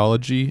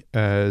ideology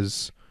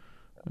as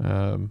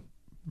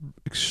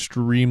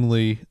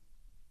extremely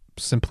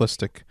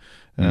simplistic.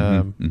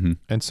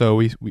 And so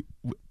we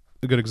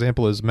a good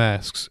example is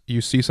masks. You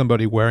see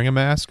somebody wearing a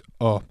mask,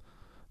 oh,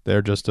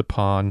 they're just a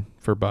pawn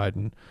for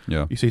Biden.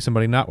 Yeah. You see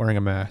somebody not wearing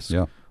a mask.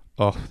 Yeah.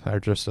 Oh,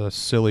 they're just a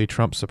silly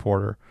Trump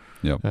supporter.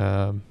 Yeah.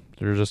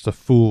 They're just a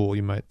fool,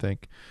 you might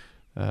think.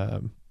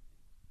 Things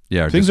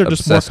are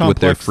just more complex with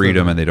their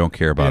freedom, and they don't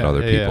care about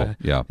other people.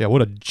 Yeah.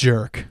 What a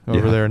jerk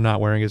over there not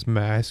wearing his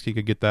mask. He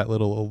could get that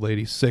little old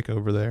lady sick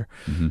over there.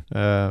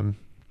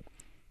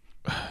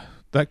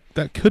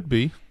 That could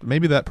be.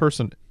 Maybe that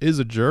person is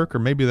a jerk, or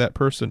maybe that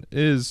person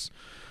is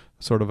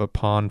sort of a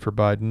pawn for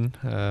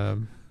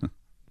Biden.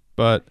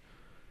 But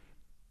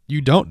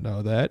you don't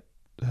know that.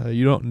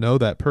 You don't know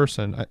that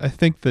person. I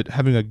think that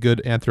having a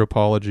good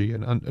anthropology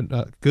and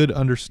a good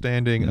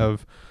understanding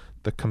of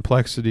the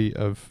complexity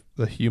of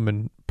the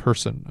human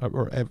person,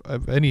 or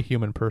of any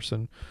human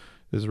person,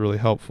 is really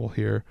helpful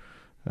here.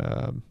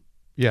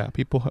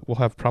 People will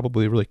have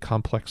probably really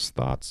complex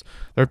thoughts.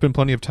 There have been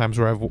plenty of times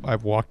where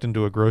I've walked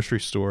into a grocery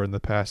store in the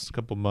past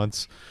couple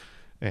months,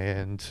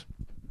 and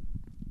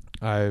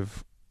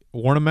I've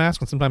worn a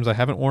mask, and sometimes I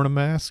haven't worn a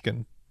mask,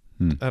 and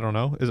I don't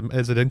know.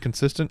 Is it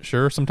inconsistent?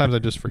 Sure. Sometimes I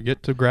just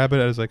forget to grab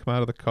it as I come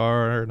out of the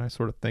car, and I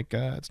sort of think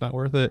it's not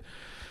worth it.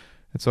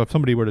 And so if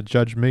somebody were to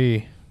judge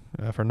me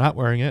for not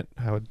wearing it,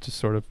 I would just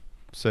sort of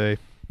say,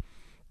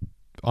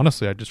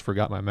 honestly, I just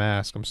forgot my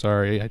mask. I'm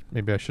sorry.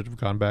 Maybe I should have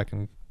gone back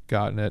and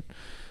gotten it.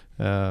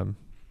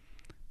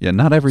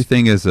 Not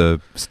everything is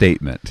a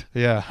statement.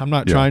 Yeah, I'm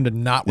not trying to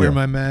not wear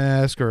my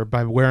mask, or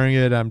by wearing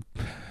it, I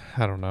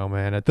don't know,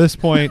 man. At this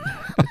point,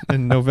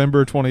 in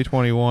November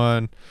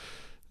 2021,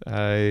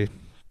 I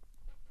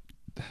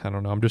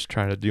don't know. I'm just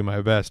trying to do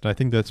my best. And I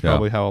think that's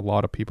probably how a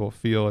lot of people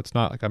feel. It's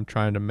not like I'm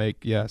trying to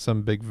make,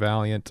 some big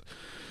valiant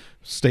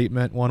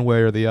statement one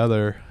way or the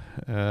other.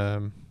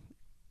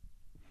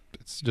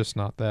 It's just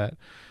not that.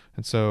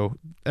 And so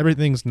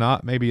everything's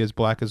not maybe as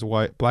black and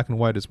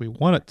white as we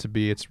want it to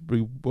be. It's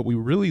what we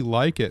really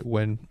like it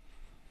when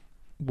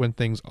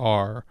things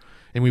are,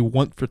 and we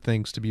want for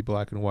things to be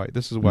black and white.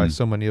 This is why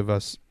so many of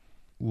us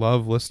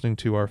love listening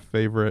to our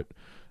favorite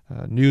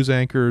news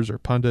anchors or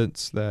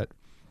pundits that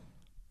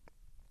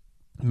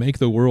make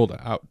the world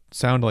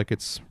sound like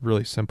it's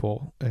really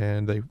simple,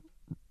 and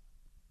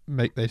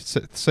they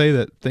say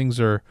that things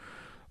are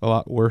a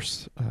lot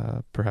worse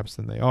perhaps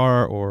than they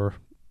are, or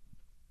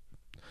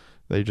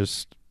they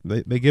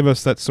give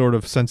us that sort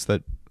of sense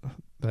that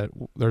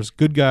there's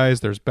good guys,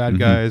 there's bad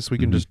guys. We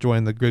can just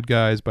join the good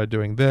guys by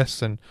doing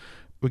this, and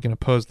we can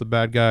oppose the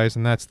bad guys,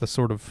 and that's the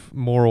sort of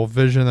moral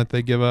vision that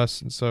they give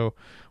us. And so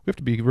we have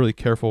to be really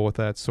careful with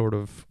that sort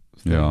of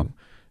thing,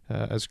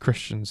 as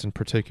Christians in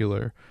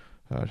particular,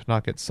 to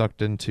not get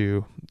sucked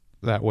into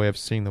that way of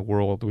seeing the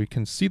world. We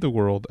can see the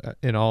world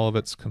in all of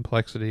its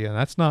complexity, and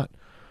that's not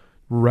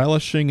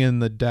relishing in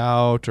the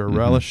doubt or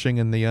relishing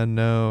in the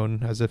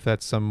unknown as if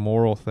that's some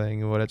moral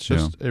thing, but it's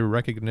just a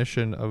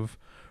recognition of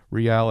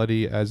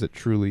reality as it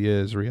truly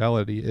is.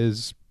 Reality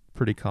is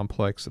pretty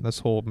complex, and this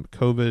whole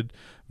COVID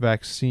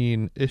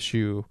vaccine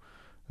issue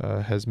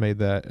has made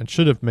that and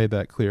should have made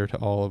that clear to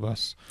all of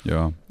us.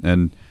 Yeah.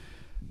 And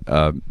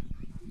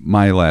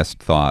my last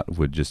thought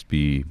would just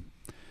be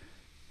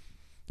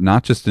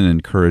not just an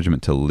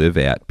encouragement to live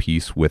at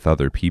peace with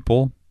other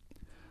people,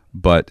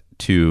 but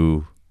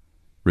to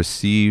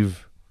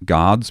receive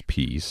God's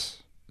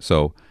peace.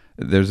 So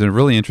there's a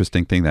really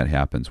interesting thing that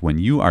happens. When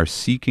you are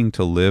seeking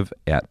to live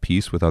at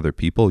peace with other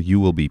people, you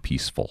will be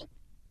peaceful.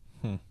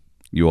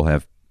 You will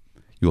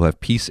have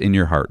peace in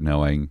your heart,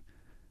 knowing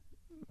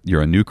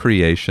you're a new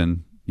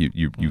creation.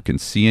 You can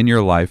see in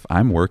your life,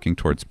 I'm working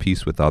towards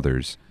peace with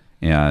others.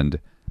 And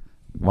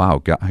wow,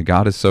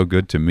 God is so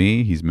good to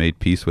me. He's made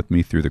peace with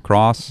me through the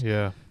cross.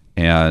 Yeah.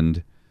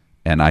 And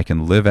I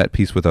can live at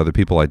peace with other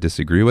people I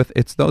disagree with.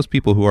 It's those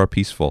people who are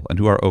peaceful and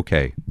who are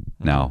okay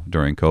now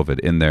during COVID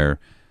in their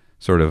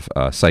sort of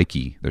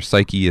psyche. Their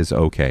psyche is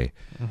okay.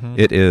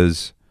 It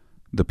is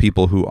the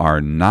people who are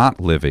not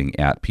living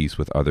at peace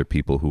with other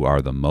people who are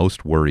the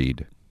most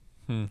worried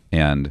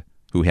and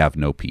who have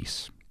no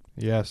peace.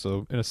 Yeah,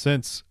 so in a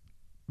sense,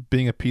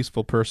 being a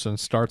peaceful person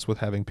starts with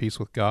having peace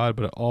with God,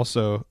 but it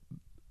also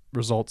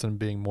results in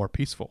being more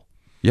peaceful.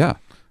 Yeah.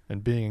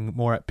 And being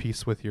more at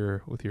peace with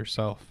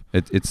yourself.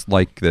 It's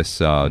like this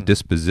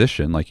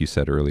disposition, like you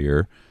said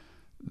earlier,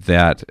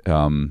 that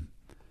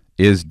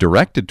is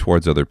directed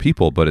towards other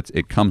people, but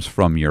it comes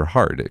from your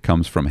heart. It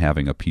comes from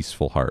having a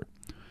peaceful heart.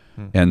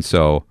 And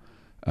so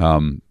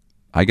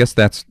I guess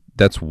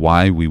that's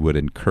why we would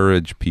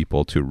encourage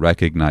people to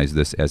recognize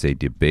this as a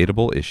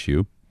debatable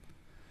issue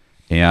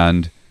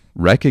and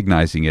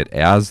recognizing it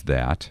as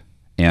that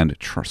and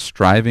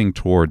striving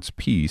towards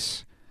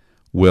peace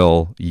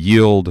will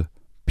yield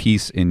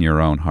peace in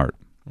your own heart.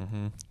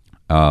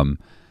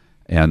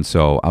 And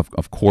so,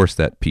 of course,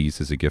 that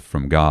peace is a gift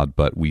from God,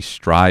 but we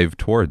strive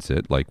towards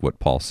it, like what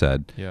Paul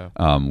said. Yeah.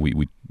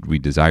 We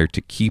desire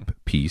to keep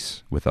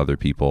peace with other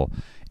people.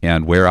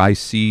 And where I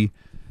see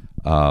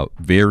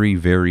very,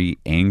 very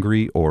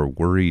angry or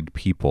worried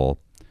people,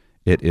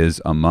 it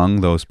is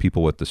among those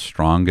people with the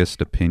strongest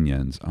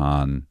opinions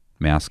on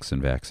masks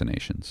and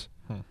vaccinations.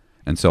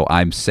 And so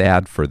I'm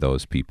sad for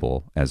those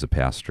people as a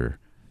pastor.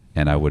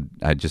 And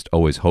I just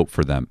always hope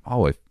for them,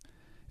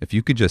 if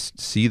you could just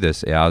see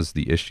this as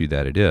the issue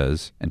that it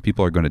is, and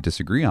people are going to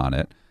disagree on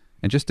it,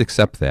 and just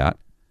accept that,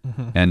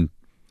 and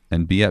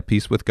be at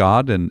peace with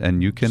God,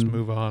 and you can just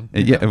move on.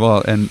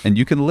 And and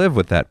you can live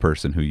with that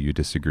person who you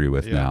disagree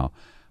with now.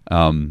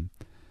 And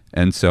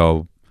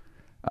so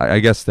I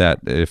guess that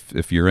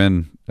if you're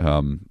in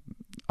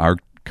our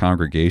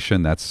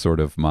congregation, that's sort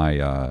of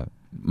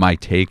my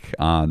take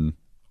on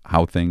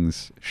how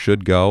things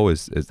should go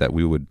is that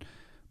we would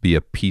be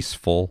a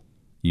peaceful,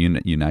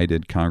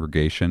 united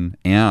congregation,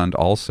 and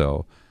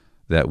also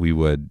that we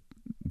would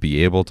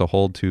be able to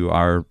hold to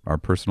our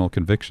personal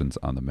convictions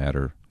on the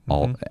matter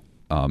all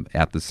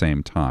at the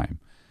same time.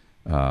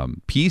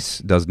 Peace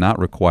does not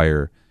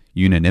require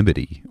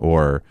unanimity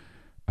or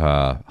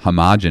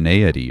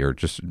homogeneity or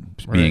just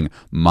being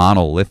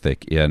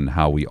monolithic in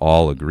how we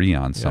all agree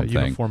on something.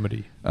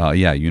 Uniformity.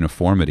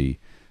 Uniformity.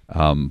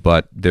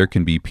 But there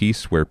can be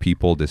peace where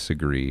people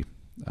disagree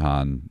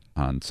on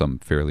some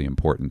fairly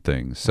important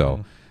things.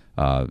 So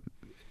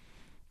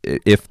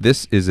if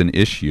this is an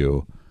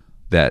issue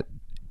that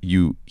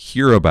you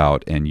hear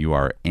about and you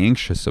are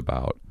anxious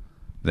about,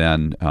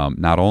 then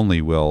not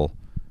only will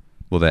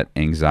that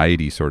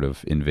anxiety sort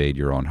of invade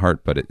your own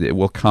heart, but it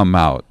will come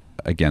out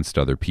against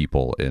other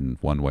people in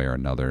one way or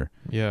another.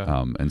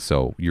 Yeah. And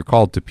so you're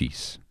called to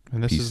peace.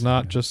 And this is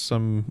not just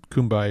some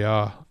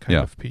kumbaya kind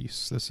of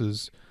peace. This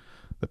is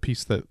the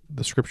peace that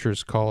the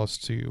scriptures call us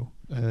to.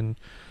 And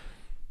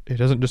it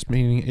doesn't just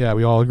mean,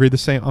 we all agree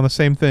on the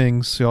same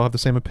things, we all have the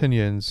same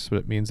opinions, but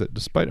it means that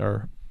despite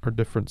our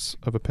difference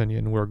of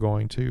opinion, we're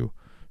going to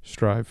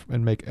strive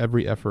and make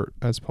every effort,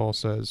 as Paul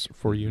says,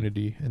 for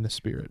unity in the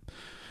Spirit.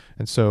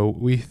 And so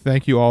we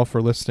thank you all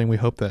for listening. We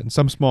hope that in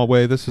some small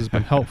way this has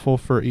been helpful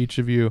for each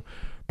of you.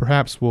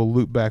 Perhaps we'll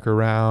loop back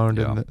around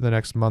in the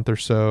next month or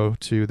so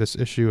to this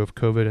issue of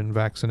COVID and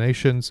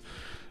vaccinations.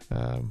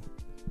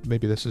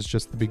 Maybe this is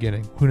just the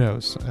beginning. Who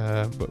knows?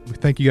 But we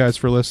thank you guys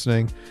for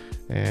listening,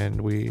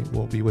 and we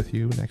will be with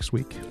you next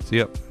week. See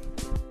ya.